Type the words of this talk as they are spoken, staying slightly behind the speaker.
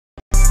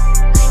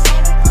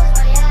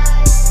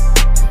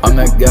I'm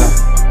that guy.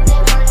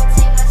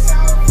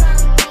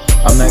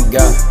 I'm that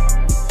guy.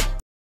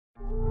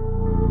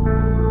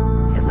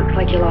 It looks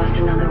like you lost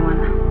another one.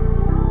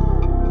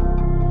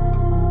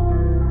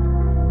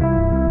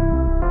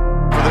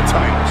 For the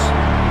titles.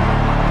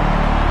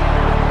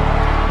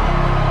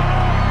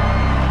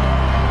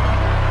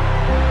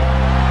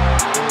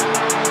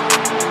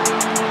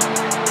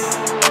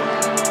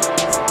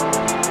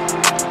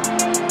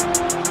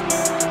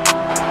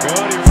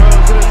 Cody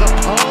Rhodes and his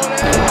opponent.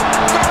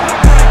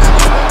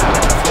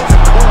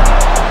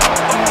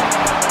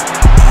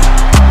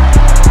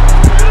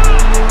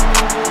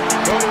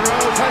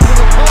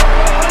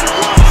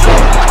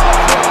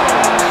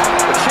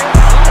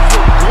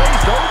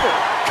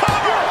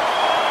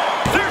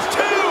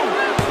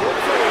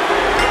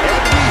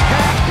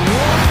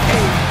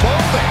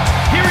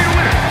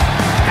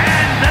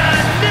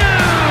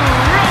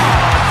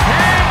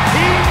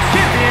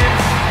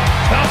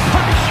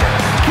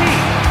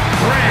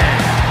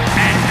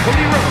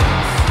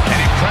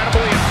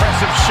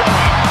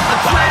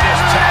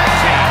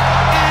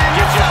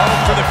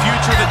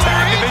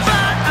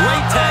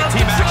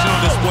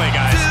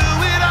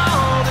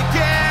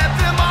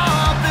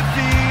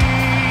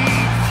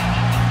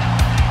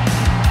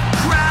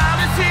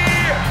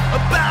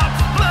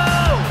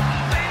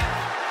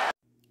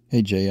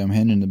 Hey Jay, I'm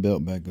handing the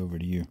belt back over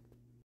to you.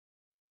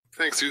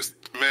 Thanks, Houston.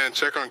 Man,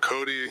 check on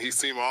Cody. He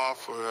seemed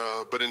off,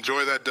 but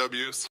enjoy that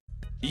W.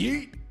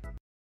 Yeet.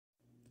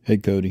 Hey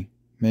Cody,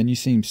 man, you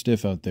seem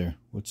stiff out there.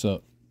 What's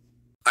up?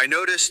 I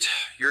noticed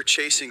you're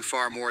chasing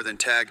far more than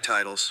tag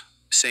titles,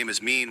 same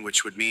as mean,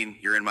 which would mean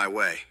you're in my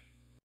way.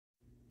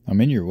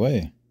 I'm in your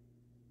way.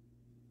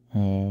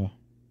 What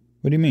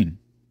do you mean?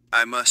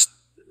 I must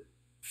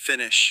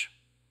finish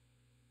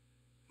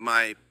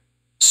my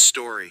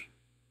story.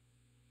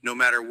 No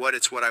matter what,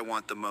 it's what I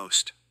want the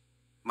most.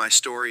 My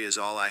story is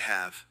all I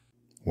have.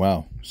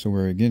 Wow, so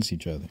we're against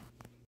each other.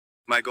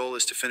 My goal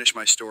is to finish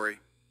my story,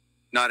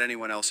 not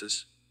anyone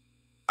else's.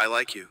 I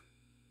like you,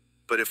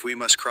 but if we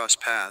must cross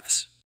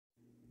paths...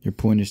 Your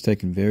point is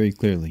taken very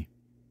clearly.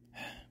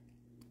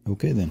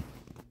 Okay then.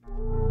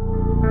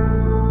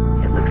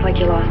 It looks like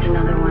you lost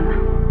another one.